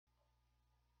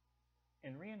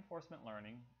In reinforcement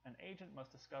learning, an agent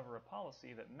must discover a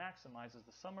policy that maximizes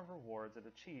the sum of rewards it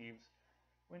achieves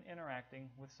when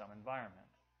interacting with some environment.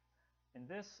 In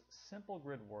this simple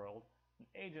grid world, an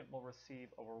agent will receive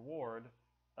a reward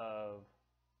of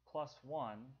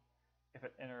 +1 if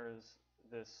it enters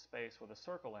this space with a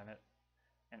circle in it,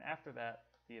 and after that,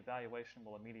 the evaluation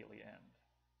will immediately end.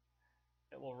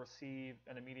 It will receive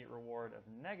an immediate reward of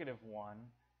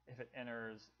 -1 if it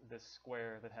enters this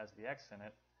square that has the X in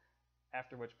it,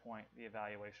 after which point the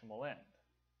evaluation will end.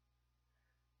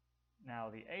 Now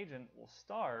the agent will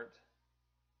start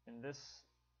in this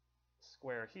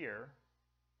square here,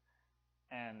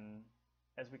 and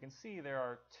as we can see, there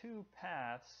are two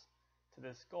paths to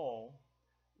this goal,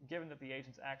 given that the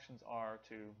agent's actions are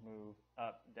to move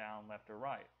up, down, left, or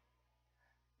right.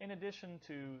 In addition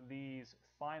to these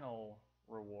final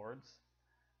rewards,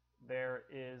 there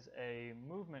is a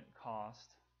movement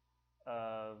cost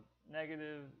of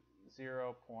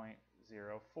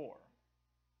 -0.04.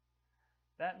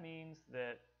 That means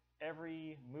that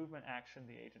every movement action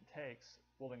the agent takes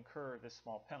will incur this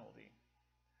small penalty.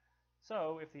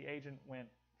 So if the agent went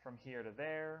from here to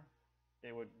there,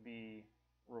 it would be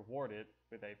rewarded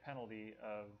with a penalty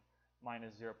of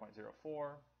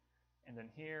 -0.04, and then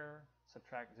here,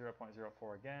 subtract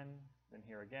 0.04 again, then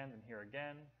here again, then here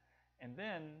again, and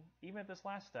then, even at this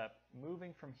last step,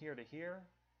 moving from here to here,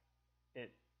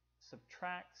 it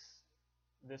subtracts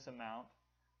this amount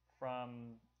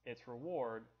from its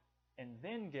reward and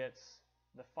then gets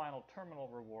the final terminal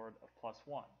reward of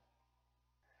 +1.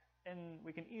 And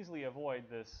we can easily avoid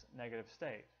this negative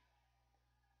state.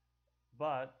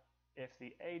 But if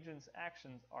the agent's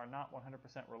actions are not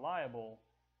 100% reliable,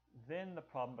 then the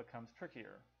problem becomes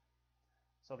trickier.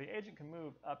 So the agent can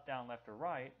move up, down, left, or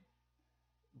right,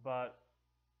 but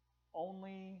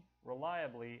only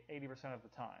reliably 80% of the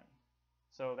time.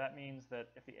 So that means that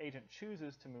if the agent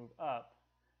chooses to move up,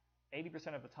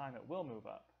 80% of the time it will move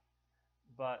up.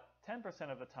 But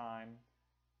 10% of the time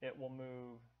it will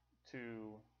move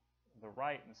to the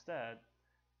right instead,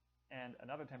 and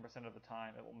another 10% of the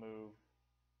time it will move,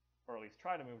 or at least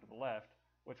try to move to the left,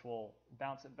 which will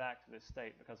bounce it back to this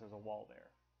state because there's a wall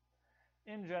there.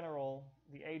 In general,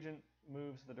 the agent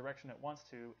moves the direction it wants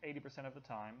to 80% of the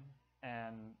time,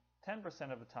 and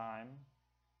 10% of the time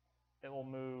it will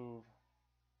move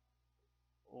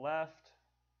left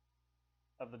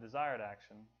of the desired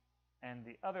action, and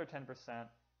the other 10%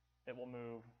 it will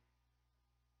move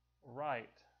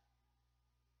right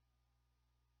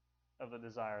of the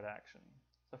desired action.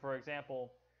 So for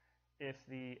example, if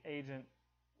the agent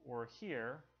were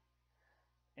here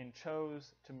and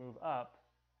chose to move up,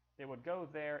 it would go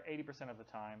there 80% of the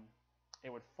time. It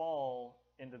would fall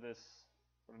into this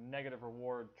sort of negative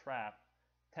reward trap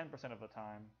 10% of the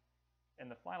time, and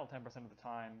the final 10% of the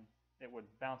time it would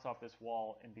bounce off this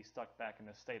wall and be stuck back in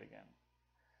this state again.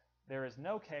 There is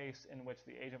no case in which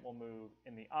the agent will move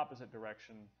in the opposite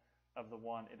direction of the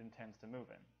one it intends to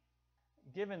move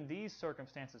in. Given these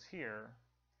circumstances here,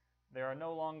 there are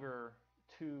no longer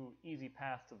two easy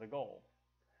paths to the goal.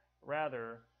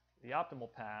 Rather, the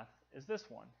optimal path is this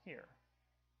one here.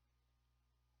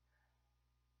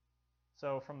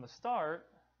 So from the start,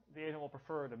 the agent will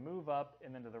prefer to move up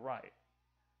and then to the right.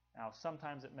 Now,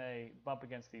 sometimes it may bump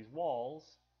against these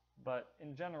walls, but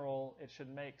in general, it should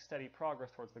make steady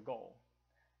progress towards the goal.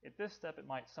 At this step, it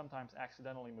might sometimes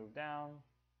accidentally move down,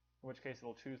 in which case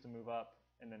it'll choose to move up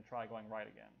and then try going right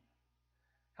again.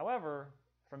 However,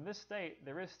 from this state,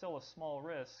 there is still a small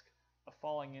risk of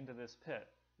falling into this pit,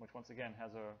 which once again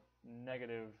has a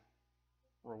negative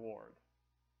reward.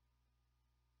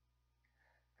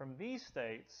 From these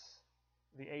states,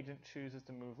 the agent chooses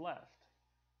to move left.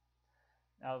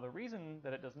 Now, the reason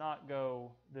that it does not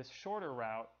go this shorter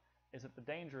route is that the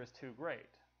danger is too great.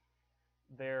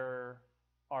 There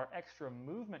are extra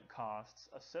movement costs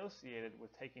associated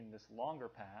with taking this longer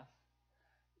path,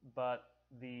 but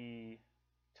the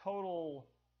total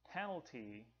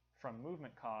penalty from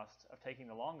movement costs of taking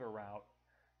the longer route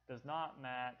does not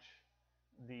match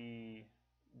the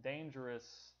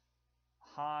dangerous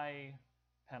high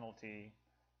penalty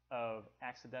of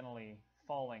accidentally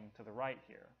falling to the right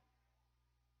here.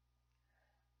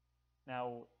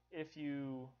 Now, if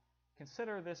you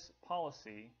consider this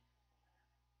policy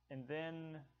and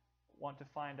then want to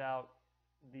find out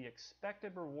the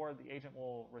expected reward the agent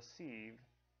will receive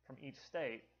from each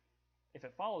state, if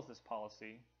it follows this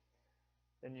policy,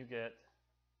 then you get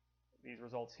these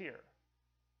results here.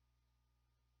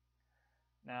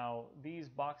 Now, these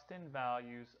boxed-in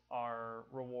values are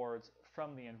rewards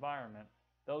from the environment.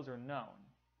 Those are known.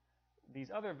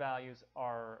 These other values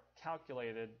are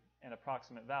calculated and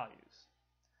approximate values,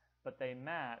 but they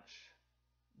match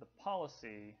the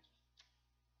policy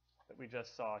that we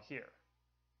just saw here.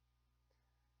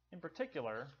 In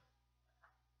particular,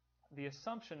 the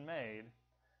assumption made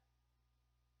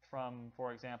from,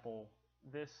 for example,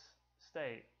 this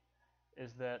state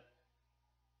is that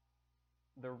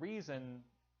the reason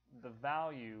the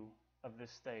value of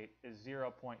this state is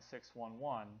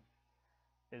 0.611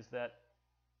 is that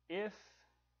if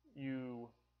you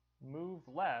move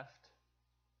left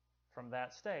from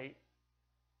that state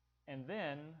and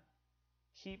then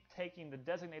keep taking the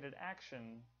designated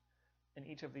action in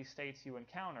each of these states you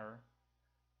encounter,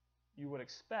 you would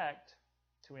expect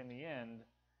to, in the end,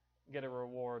 get a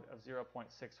reward of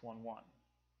 0.611.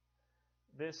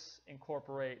 This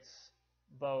incorporates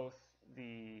both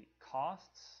the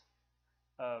costs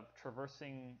of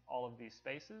traversing all of these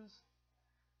spaces,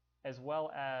 as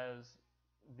well as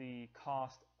the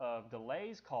cost of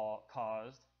delays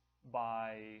caused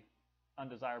by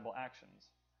undesirable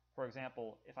actions. For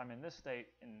example, if I'm in this state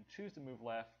and choose to move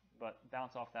left but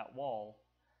bounce off that wall,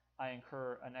 I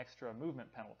incur an extra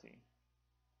movement penalty.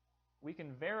 We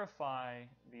can verify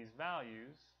these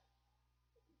values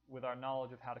with our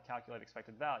knowledge of how to calculate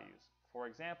expected values. For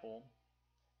example,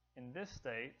 in this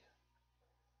state,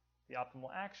 the optimal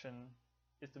action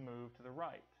is to move to the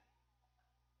right.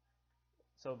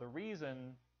 So the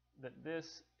reason that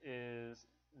this is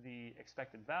the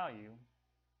expected value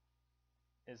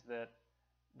is that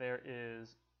there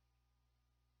is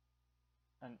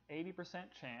an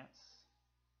 80% chance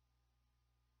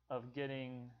of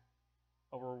getting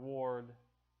a reward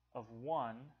of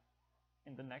 1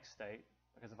 in the next state,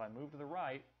 because if I move to the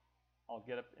right, I'll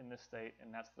get up in this state,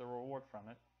 and that's the reward from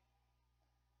it.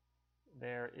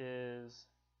 There is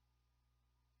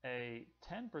a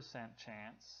 10%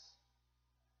 chance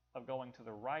of going to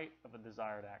the right of the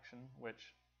desired action,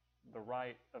 which the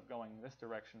right of going this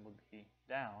direction would be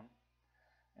down,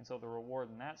 and so the reward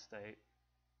in that state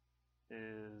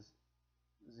is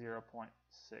 0.660.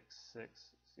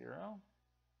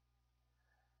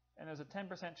 And there's a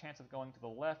 10% chance of going to the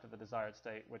left of the desired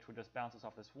state, which would just bounce us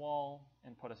off this wall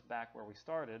and put us back where we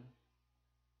started.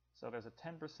 So there's a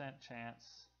 10%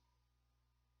 chance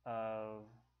of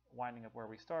winding up where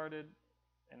we started,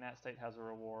 and that state has a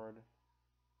reward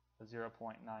of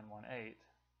 0.918.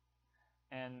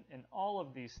 And in all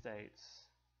of these states,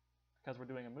 because we're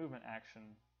doing a movement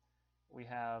action, we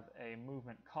have a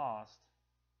movement cost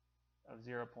of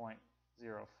 0.04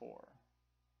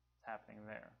 happening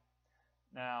there.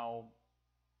 Now,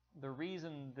 the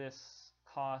reason this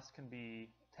cost can be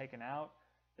taken out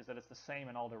is that it's the same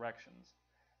in all directions.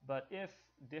 But if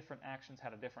different actions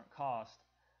had a different cost,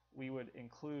 we would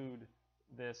include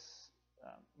this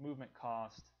movement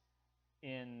cost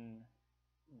in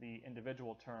the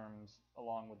individual terms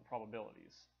along with the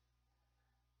probabilities.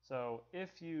 So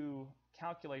if you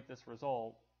calculate this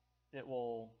result, it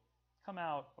will come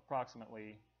out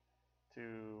approximately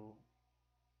to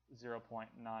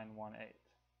 0.918.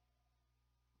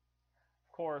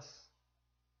 Of course,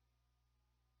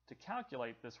 to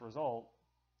calculate this result,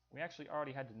 we actually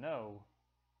already had to know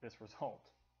this result.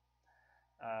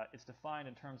 It's defined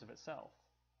in terms of itself.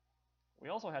 We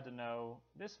also had to know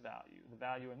this value, the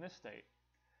value in this state,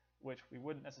 which we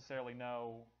wouldn't necessarily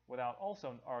know without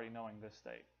also already knowing this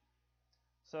state.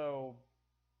 So,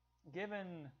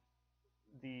 given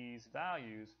these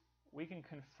values, we can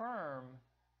confirm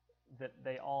that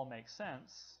they all make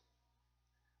sense,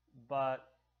 but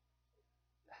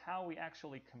how we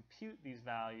actually compute these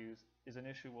values is an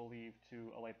issue we'll leave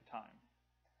to a later time.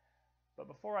 But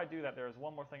before I do that, there is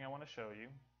one more thing I want to show you.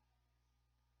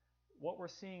 What we're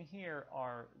seeing here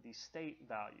are the state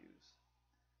values.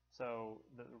 So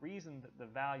the reason that the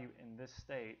value in this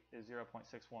state is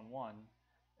 0.611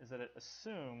 is that it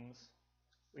assumes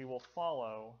we will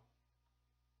follow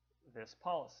this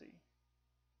policy.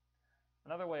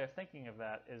 Another way of thinking of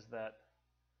that is that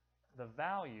the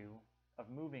value of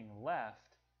moving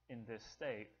left in this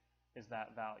state is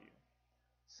that value.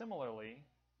 Similarly,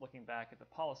 looking back at the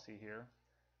policy here,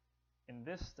 in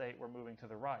this state we're moving to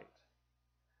the right.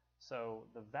 So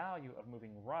the value of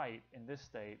moving right in this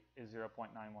state is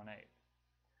 0.918.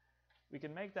 We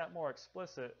can make that more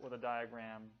explicit with a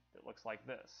diagram that looks like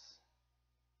this.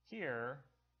 Here,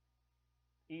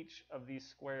 each of these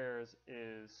squares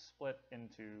is split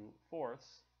into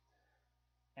fourths,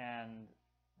 and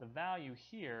the value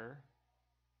here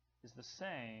is the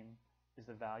same as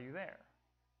the value there.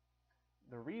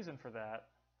 The reason for that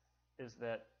is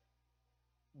that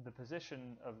the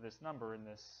position of this number in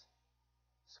this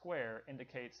square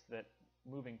indicates that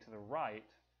moving to the right,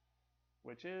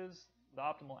 which is the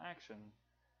optimal action,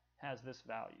 has this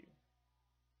value.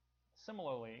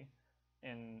 Similarly,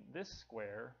 in this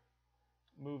square,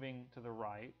 moving to the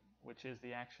right, which is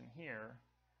the action here,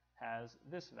 has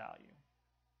this value.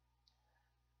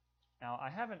 Now, I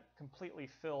haven't completely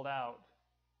filled out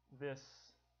this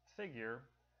figure,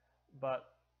 but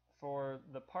for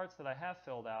the parts that I have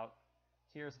filled out,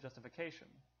 here's justification.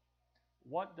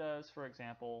 What does, for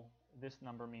example, this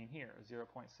number mean here,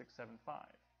 0.675?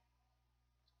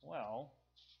 Well,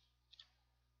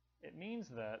 it means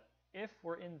that if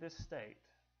we're in this state,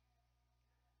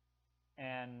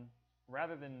 and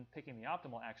rather than picking the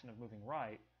optimal action of moving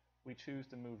right, we choose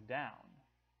to move down,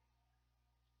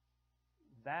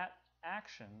 that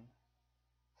action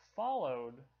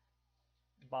followed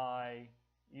by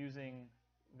using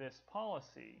this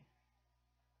policy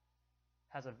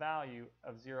has a value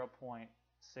of 0.675.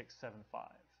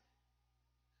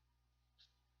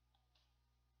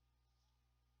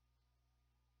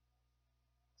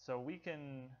 So we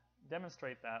can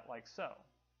demonstrate that like so.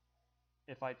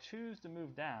 If I choose to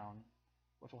move down,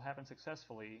 which will happen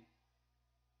successfully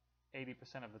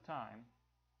 80% of the time,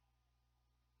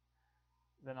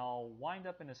 then I'll wind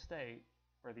up in a state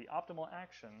where the optimal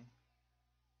action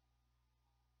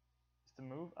is to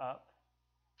move up,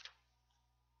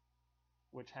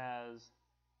 which has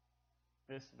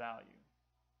this value.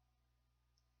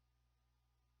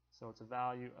 So it's a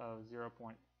value of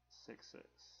 0.66.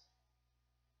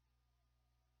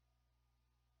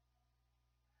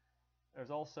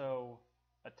 There's also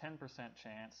a 10%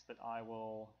 chance that I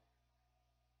will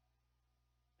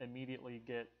immediately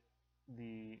get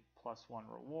the +1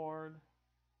 reward,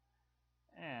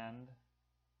 and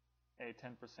a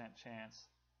 10% chance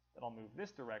that I'll move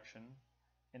this direction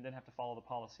and then have to follow the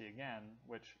policy again,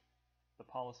 which the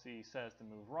policy says to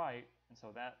move right, and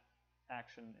so that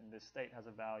action in this state has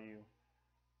a value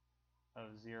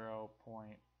of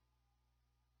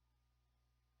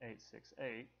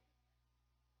 0.868.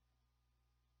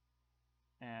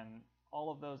 And all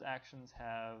of those actions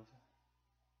have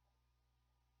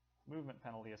movement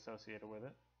penalty associated with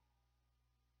it.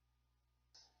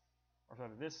 Or sorry,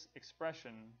 this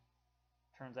expression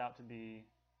turns out to be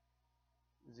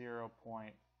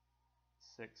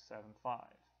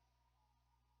 0.675.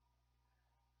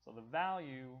 So the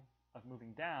value of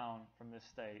moving down from this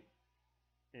state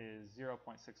is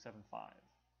 0.675.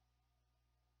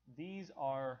 These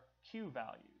are Q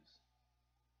values.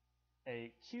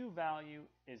 A Q value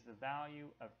is the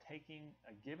value of taking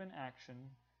a given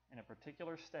action in a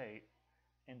particular state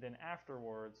and then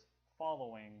afterwards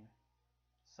following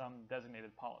some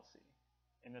designated policy,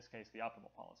 in this case the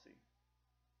optimal policy.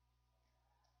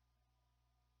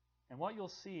 And what you'll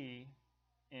see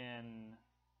in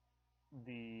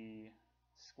the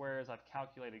squares I've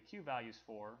calculated Q values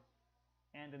for,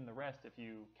 and in the rest if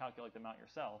you calculate them out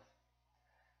yourself,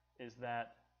 is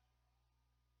that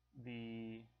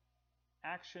the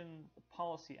action the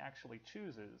policy actually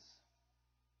chooses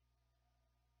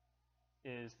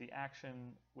is the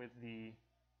action with the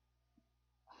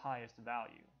highest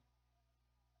value.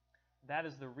 That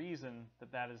is the reason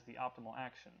that that is the optimal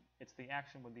action. It's the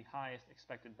action with the highest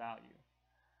expected value.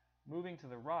 Moving to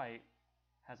the right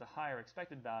has a higher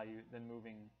expected value than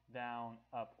moving down,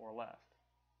 up, or left.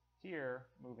 Here,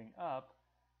 moving up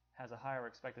has a higher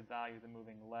expected value than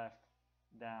moving left,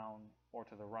 down, or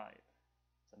to the right.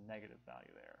 It's a negative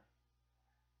value there.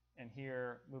 And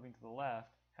here, moving to the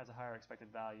left has a higher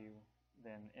expected value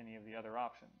than any of the other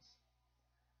options.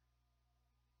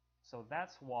 So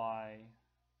that's why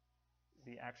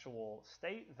the actual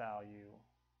state value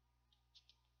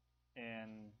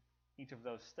in each of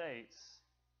those states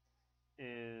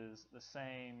is the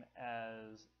same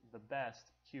as the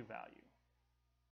best Q value.